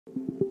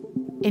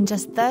In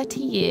just 30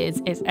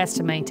 years, it's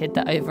estimated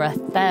that over a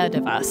third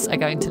of us are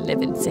going to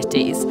live in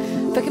cities.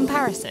 For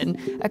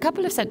comparison, a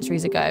couple of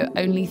centuries ago,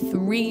 only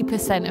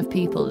 3% of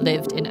people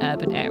lived in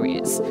urban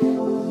areas.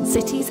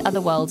 Cities are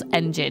the world's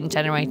engine,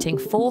 generating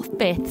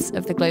 4/5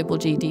 of the global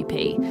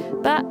GDP,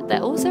 but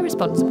they're also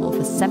responsible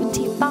for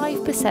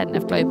 75%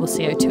 of global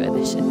CO2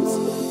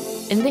 emissions.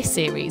 In this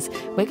series,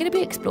 we're going to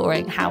be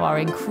exploring how our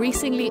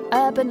increasingly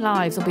urban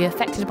lives will be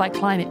affected by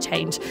climate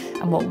change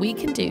and what we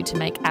can do to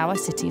make our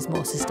cities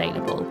more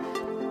sustainable.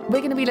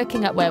 We're going to be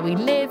looking at where we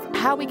live,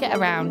 how we get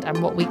around,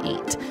 and what we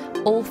eat,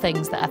 all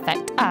things that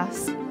affect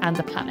us and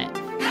the planet.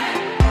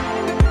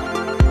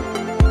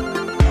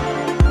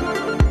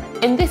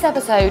 In this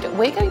episode,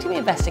 we're going to be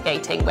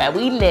investigating where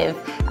we live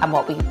and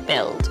what we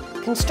build.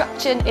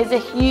 Construction is a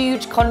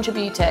huge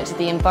contributor to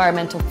the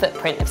environmental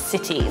footprint of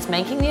cities,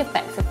 making the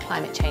effects of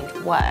climate change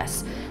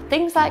worse.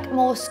 Things like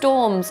more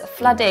storms,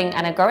 flooding,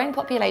 and a growing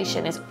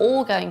population is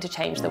all going to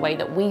change the way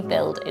that we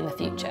build in the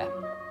future.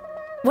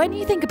 When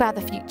you think about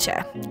the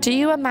future, do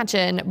you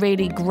imagine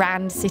really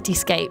grand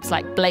cityscapes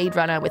like Blade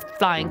Runner with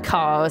flying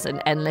cars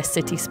and endless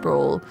city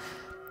sprawl?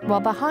 Well,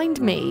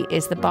 behind me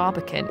is the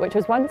Barbican, which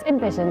was once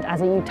envisioned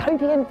as a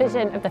utopian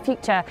vision of the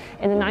future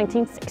in the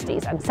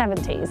 1960s and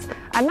 70s.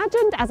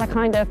 Imagined as a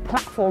kind of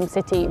platform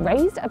city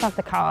raised above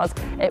the cars,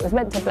 it was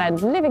meant to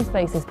blend living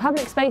spaces,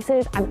 public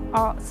spaces and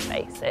art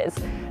spaces.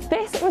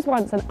 This was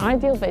once an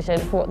ideal vision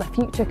for what the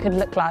future could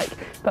look like,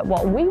 but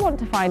what we want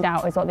to find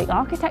out is what the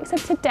architects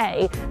of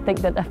today think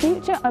that the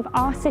future of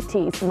our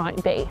cities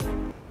might be.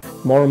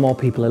 More and more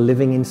people are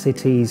living in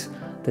cities,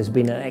 there's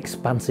been an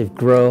expansive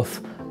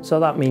growth. So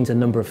that means a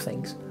number of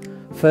things.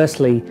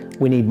 Firstly,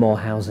 we need more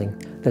housing.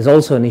 There's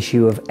also an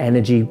issue of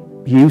energy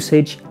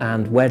usage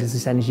and where does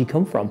this energy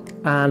come from?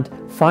 And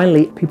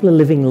finally, people are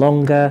living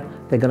longer.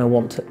 They're going to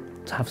want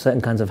to have certain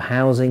kinds of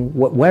housing.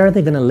 Where are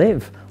they going to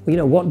live? You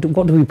know, what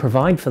do we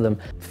provide for them?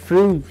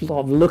 Through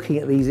looking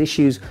at these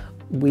issues,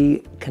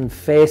 we can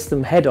face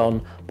them head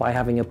on by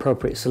having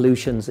appropriate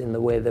solutions in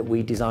the way that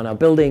we design our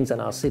buildings and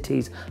our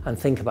cities and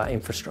think about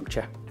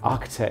infrastructure.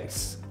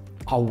 Architects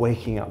are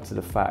waking up to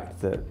the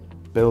fact that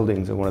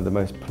buildings are one of the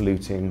most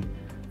polluting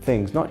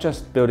things, not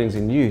just buildings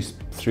in use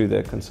through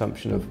the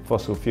consumption of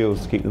fossil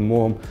fuels to keep them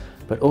warm,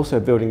 but also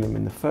building them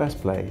in the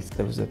first place.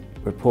 There was a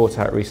report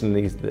out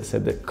recently that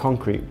said that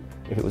concrete,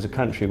 if it was a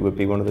country, would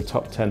be one of the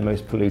top 10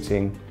 most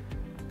polluting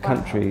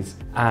countries.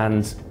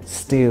 And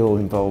steel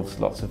involves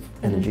lots of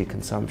energy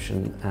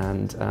consumption,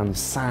 and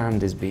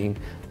sand is being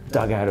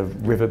dug out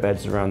of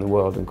riverbeds around the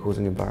world and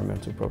causing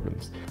environmental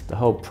problems. The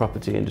whole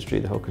property industry,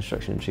 the whole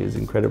construction industry is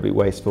incredibly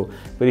wasteful.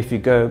 But if you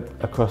go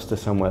across to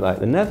somewhere like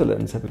the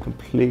Netherlands, have a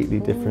completely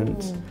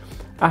different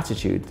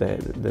attitude.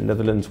 The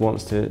Netherlands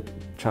wants to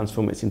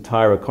transform its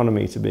entire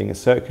economy to being a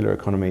circular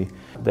economy.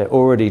 They're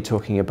already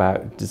talking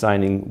about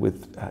designing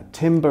with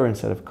timber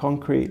instead of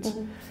concrete,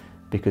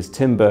 because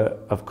timber,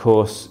 of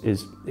course,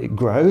 it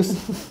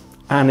grows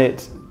and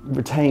it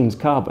retains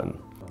carbon.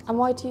 And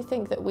why do you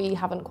think that we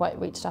haven't quite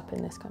reached up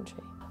in this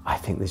country? I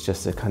think there's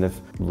just a kind of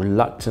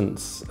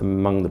reluctance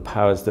among the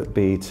powers that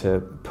be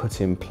to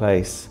put in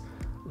place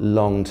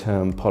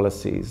long-term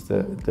policies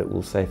that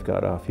will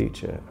safeguard our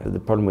future. The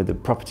problem with the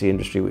property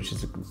industry, which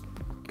is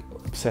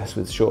obsessed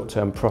with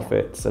short-term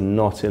profits and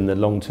not in the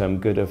long-term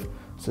good of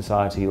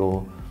society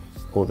or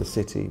the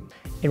city.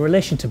 In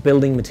relation to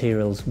building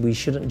materials, we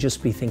shouldn't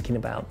just be thinking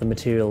about the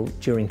material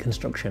during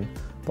construction,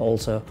 but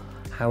also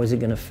how is it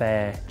going to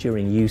fare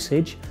during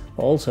usage,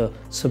 but also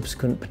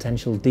subsequent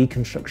potential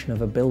deconstruction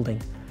of a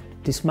building.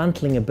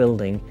 Dismantling a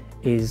building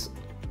is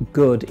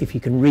good if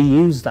you can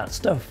reuse that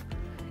stuff.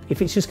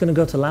 If it's just going to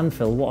go to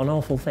landfill, what an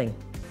awful thing.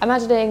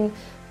 Imagining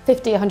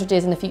 50, 100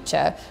 years in the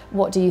future,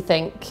 what do you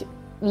think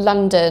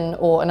London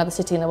or another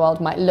city in the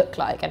world might look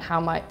like, and how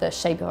might the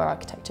shape of our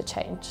architecture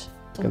change?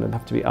 It's going to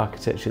have to be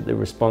architecture that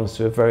responds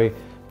to a very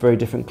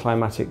different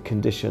climatic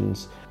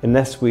conditions.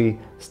 Unless we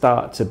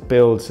start to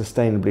build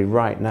sustainably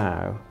right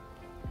now,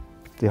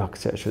 the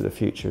architecture of the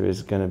future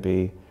is going to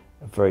be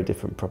a very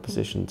different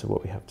proposition to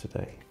what we have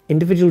today.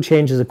 Individual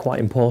changes are quite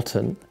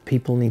important.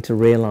 People need to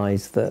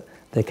realise that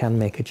they can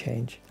make a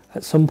change.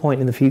 At some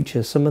point in the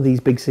future, some of these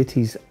big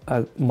cities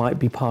might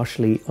be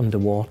partially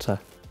underwater,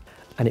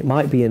 and it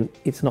might be,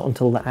 it's not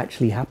until that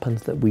actually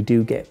happens that we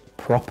do get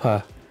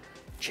proper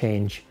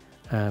change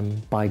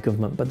by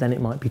government, but then it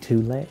might be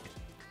too late.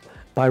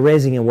 By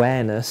raising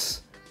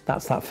awareness,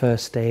 that's that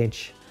first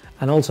stage,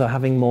 and also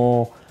having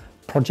more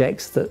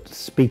projects that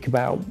speak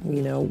about,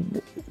 you know,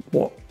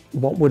 what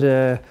would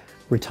a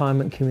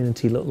retirement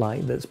community look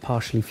like that's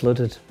partially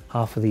flooded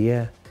half of the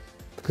year,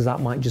 because that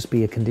might just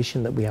be a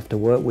condition that we have to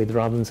work with.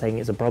 Rather than saying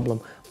it's a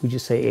problem, we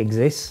just say it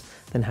exists.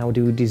 Then how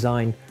do we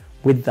design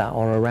with that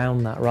or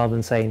around that, rather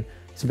than saying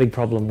it's a big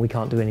problem, we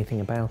can't do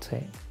anything about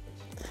it.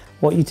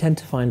 What you tend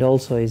to find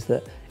also is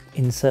that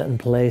in certain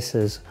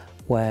places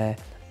where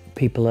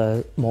people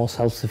are more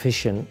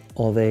self-sufficient,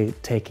 or they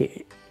take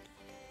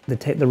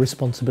the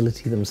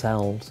responsibility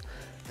themselves,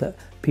 that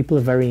people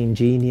are very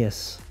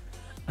ingenious,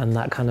 and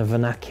that kind of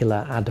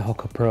vernacular ad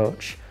hoc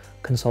approach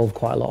can solve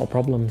quite a lot of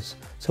problems.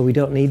 So we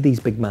don't need these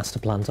big master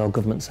plans or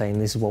government saying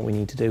this is what we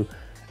need to do.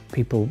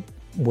 People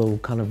will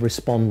kind of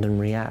respond and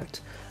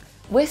react.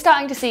 We're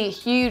starting to see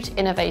huge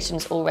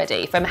innovations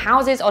already, from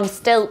houses on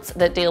stilts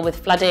that deal with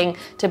flooding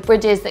to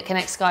bridges that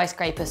connect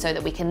skyscrapers so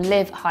that we can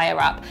live higher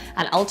up,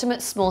 and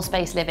ultimate small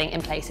space living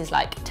in places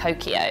like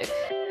Tokyo.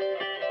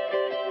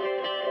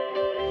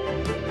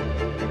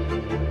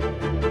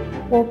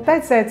 Well,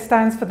 BEDZ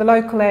stands for the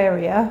local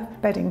area,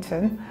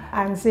 Beddington,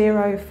 and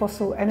zero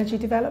fossil energy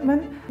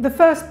development. The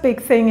first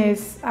big thing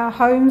is our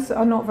homes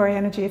are not very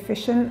energy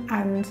efficient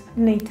and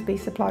need to be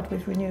supplied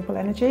with renewable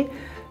energy.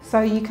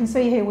 So you can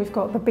see here we've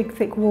got the big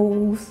thick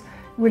walls,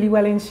 really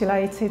well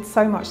insulated,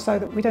 so much so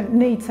that we don't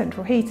need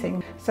central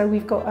heating. So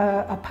we've got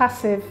a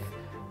passive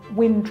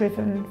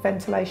wind-driven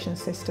ventilation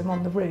system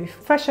on the roof.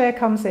 Fresh air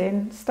comes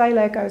in, stale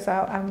air goes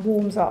out and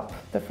warms up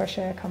the fresh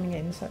air coming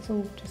in, so it's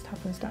all just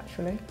happens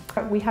naturally.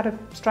 We had a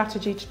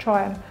strategy to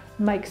try and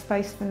make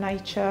space for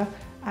nature,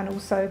 and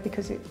also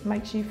because it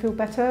makes you feel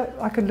better.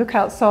 I can look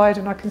outside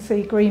and I can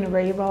see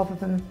greenery rather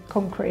than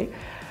concrete.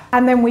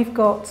 And then we've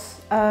got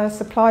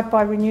supplied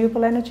by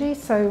renewable energy,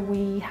 so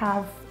we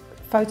have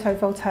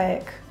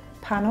photovoltaic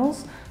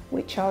panels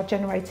which are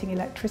generating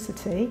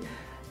electricity.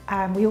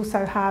 And we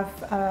also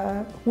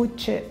have wood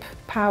chip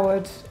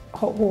powered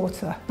hot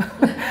water.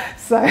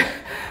 so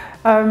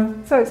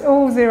it's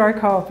all zero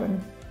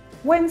carbon.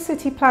 When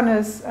city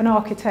planners and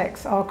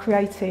architects are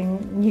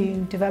creating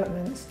new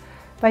developments,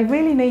 they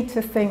really need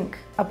to think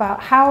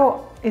about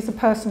how is a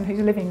person who's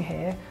living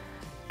here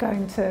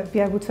going to be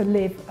able to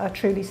live a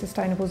truly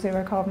sustainable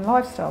zero carbon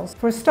lifestyle.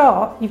 For a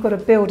start, you've got to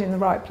build in the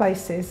right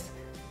places,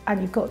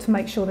 and you've got to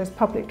make sure there's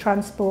public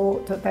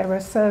transport, that there are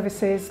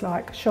services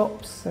like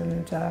shops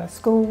and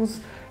schools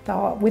that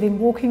are within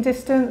walking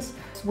distance.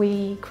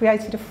 We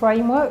created a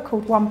framework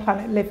called One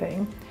Planet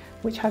Living,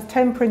 which has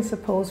 10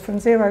 principles from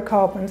zero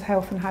carbon to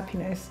health and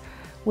happiness,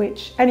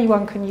 which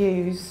anyone can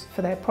use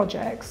for their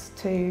projects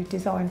to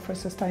design for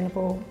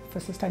sustainable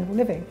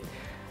living.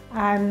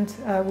 And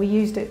we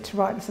used it to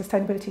write the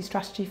sustainability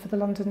strategy for the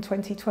London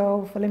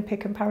 2012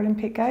 Olympic and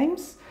Paralympic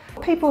Games.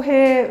 People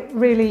here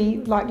really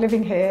like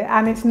living here,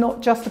 and it's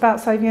not just about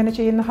saving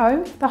energy in the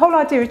home. The whole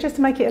idea is just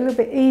to make it a little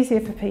bit easier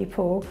for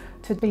people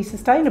to be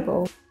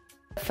sustainable.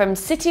 From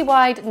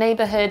citywide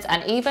neighbourhoods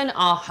and even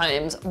our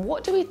homes,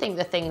 what do we think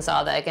the things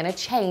are that are going to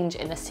change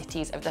in the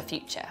cities of the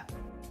future?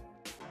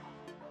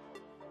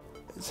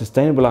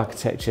 Sustainable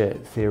architecture,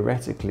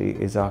 theoretically,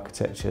 is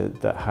architecture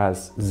that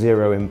has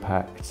zero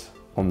impact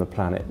on the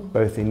planet,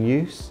 both in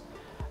use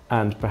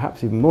and,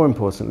 perhaps even more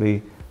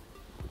importantly,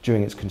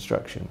 during its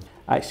construction.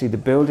 Actually, the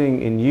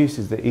building in use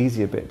is the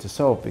easier bit to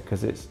solve,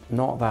 because it's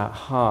not that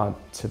hard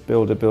to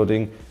build a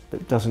building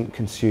that doesn't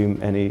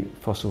consume any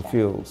fossil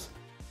fuels.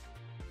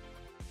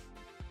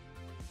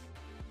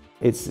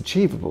 It's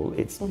achievable.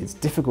 It's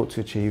difficult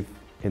to achieve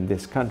in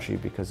this country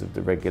because of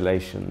the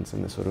regulations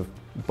and the sort of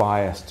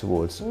bias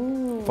towards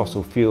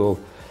fossil fuel.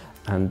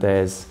 And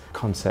there's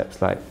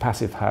concepts like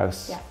passive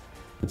house. Yeah.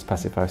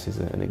 Passive house is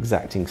an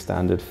exacting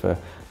standard for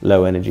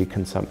low energy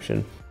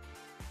consumption.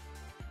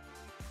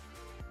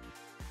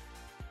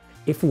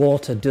 If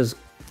water does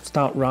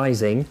start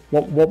rising,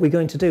 what we're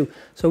going to do?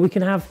 So we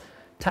can have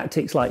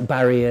tactics like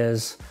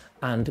barriers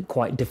and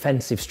quite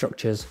defensive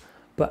structures,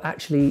 but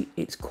actually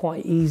it's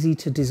quite easy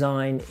to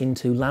design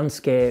into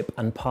landscape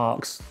and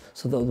parks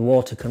so that the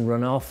water can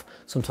run off.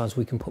 Sometimes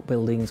we can put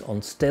buildings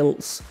on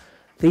stilts.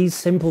 These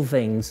simple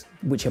things,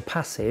 which are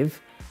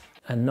passive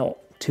and not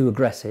too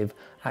aggressive,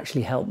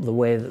 actually help the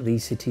way that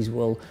these cities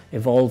will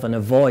evolve and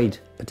avoid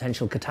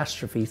potential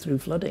catastrophe through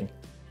flooding.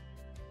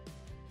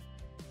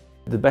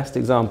 The best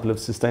example of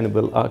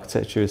sustainable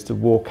architecture is to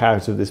walk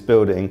out of this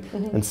building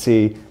and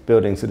see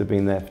buildings that have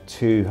been there for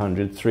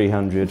 200,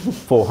 300,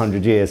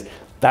 400 years.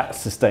 That's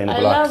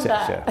sustainable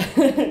architecture.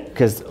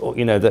 Because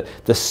you know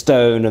the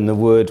stone and the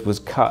wood was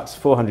cut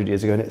 400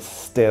 years ago and it's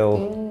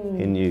still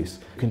in use.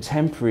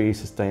 Contemporary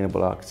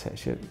sustainable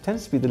architecture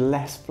tends to be the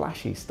less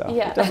flashy stuff.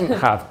 Yeah. It doesn't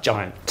have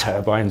giant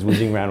turbines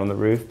whizzing around on the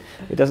roof.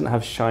 It doesn't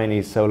have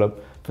shiny solar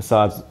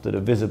facades that are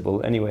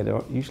visible. Anyway, they're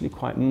usually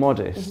quite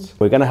modest.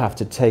 We're going to have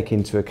to take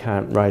into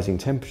account rising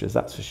temperatures,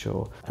 that's for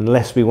sure.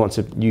 Unless we want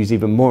to use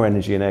even more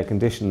energy and air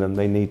condition them,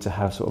 they need to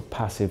have sort of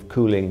passive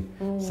cooling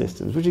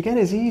systems, which again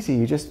is easy.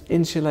 You just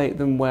insulate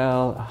them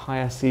well,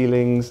 higher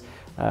ceilings,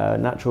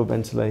 natural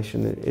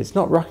ventilation. It's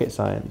not rocket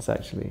science,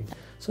 actually.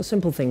 So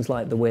simple things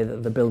like the way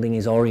that the building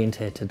is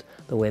orientated,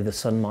 the way the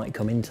sun might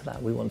come into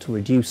that. We want to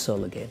reduce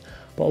solar gain,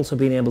 but also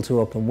being able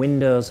to open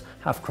windows,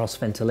 have cross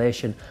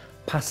ventilation,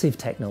 passive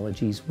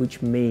technologies,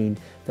 which mean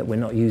that we're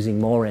not using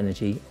more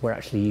energy, we're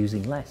actually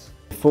using less.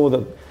 Before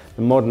the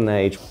modern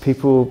age,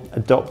 people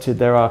adopted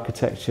their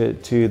architecture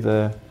to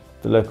the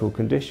local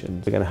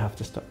conditions. We're going to have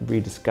to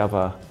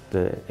rediscover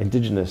the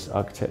indigenous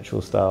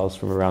architectural styles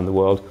from around the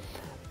world,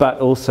 but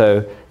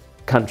also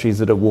countries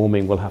that are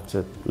warming will have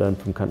to learn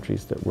from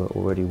countries that were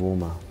already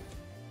warmer.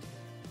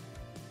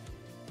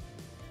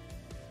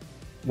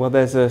 Well,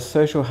 there's a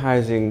social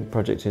housing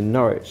project in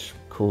Norwich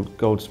called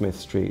Goldsmith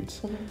Street,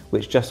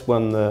 which just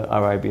won the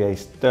RIBA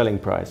Sterling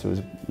Prize. It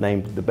was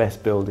named the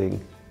best building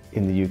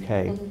in the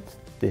UK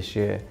this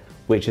year,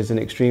 which is an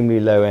extremely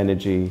low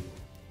energy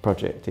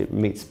project. It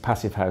meets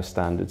passive house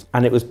standards,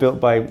 and it was built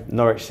by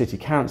Norwich City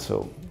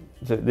Council.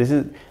 So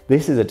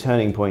this is a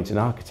turning point in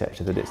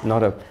architecture, that it's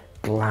not a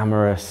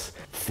glamorous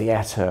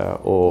theatre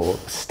or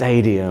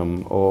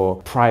stadium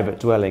or private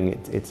dwelling.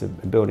 It's a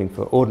building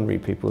for ordinary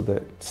people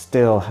that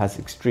still has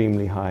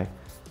extremely high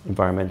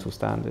environmental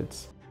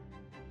standards.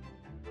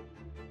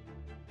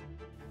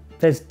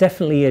 There's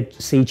definitely a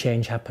sea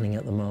change happening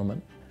at the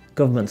moment.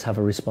 Governments have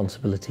a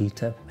responsibility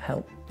to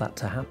help that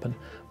to happen,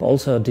 but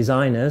also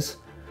designers,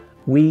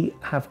 we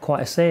have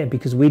quite a say,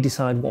 because we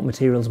decide what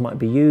materials might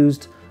be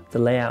used, the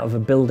layout of a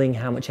building,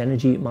 how much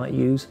energy it might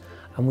use,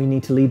 and we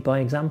need to lead by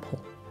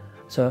example.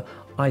 So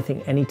I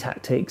think any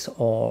tactics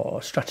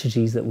or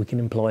strategies that we can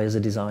employ as a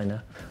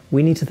designer,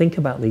 we need to think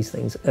about these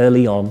things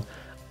early on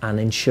and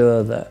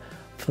ensure that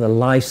for the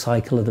life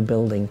cycle of the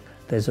building,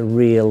 there's a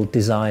real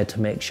desire to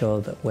make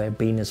sure that we're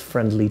being as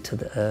friendly to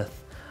the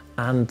earth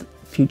and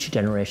future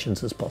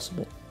generations as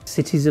possible.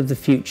 Cities of the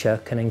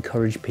future can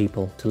encourage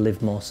people to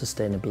live more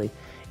sustainably,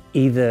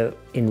 either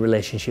in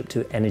relationship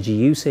to energy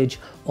usage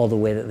or the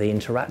way that they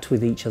interact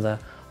with each other,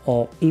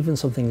 or even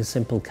something as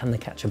simple, can they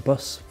catch a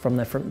bus from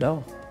their front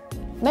door?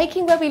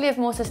 Making where we live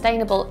more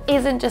sustainable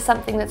isn't just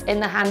something that's in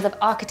the hands of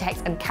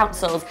architects and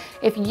councils.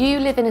 If you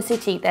live in a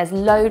city, there's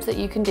loads that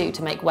you can do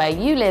to make where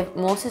you live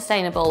more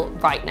sustainable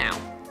right now.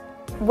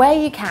 Where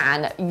you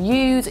can,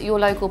 use your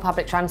local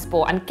public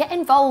transport and get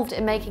involved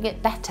in making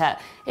it better.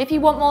 If you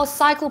want more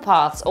cycle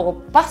paths or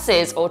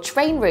buses or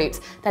train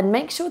routes, then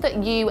make sure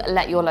that you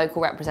let your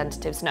local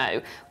representatives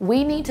know.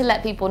 We need to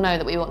let people know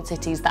that we want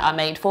cities that are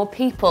made for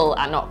people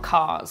and not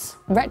cars.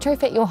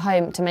 Retrofit your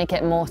home to make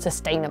it more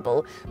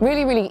sustainable.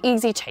 Really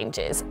easy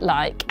changes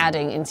like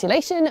adding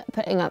insulation,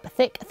 putting up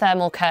thick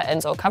thermal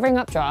curtains or covering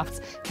up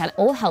drafts can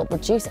all help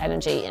reduce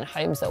energy in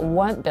homes that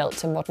weren't built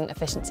to modern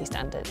efficiency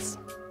standards.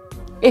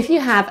 If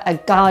you have a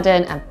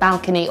garden, a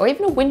balcony, or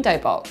even a window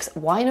box,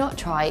 why not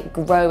try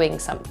growing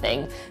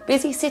something?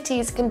 Busy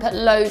cities can put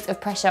loads of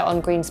pressure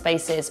on green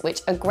spaces,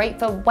 which are great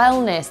for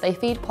wellness. They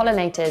feed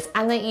pollinators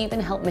and they even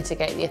help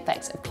mitigate the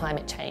effects of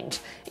climate change.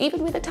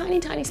 Even with a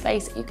tiny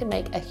space, you can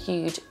make a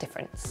huge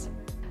difference.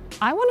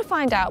 I want to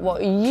find out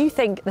what you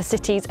think the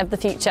cities of the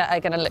future are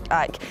going to look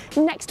like.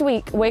 Next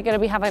week, we're going to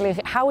be having a look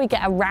at how we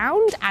get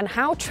around and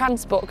how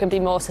transport can be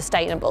more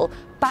sustainable.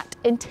 But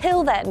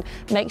until then,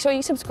 make sure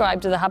you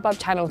subscribe to the Hubbub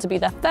channel to be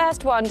the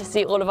first one to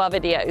see all of our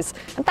videos.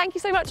 And thank you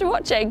so much for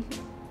watching.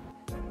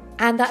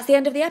 And that's the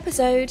end of the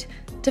episode.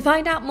 To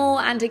find out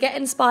more and to get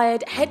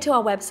inspired, head to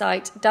our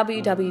website,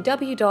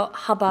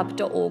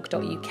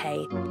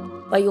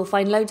 www.hubbub.org.uk, where you'll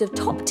find loads of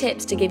top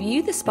tips to give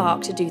you the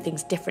spark to do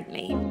things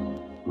differently.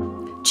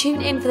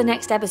 Tune in for the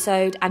next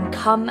episode and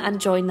come and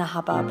join the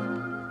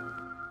Hubbub.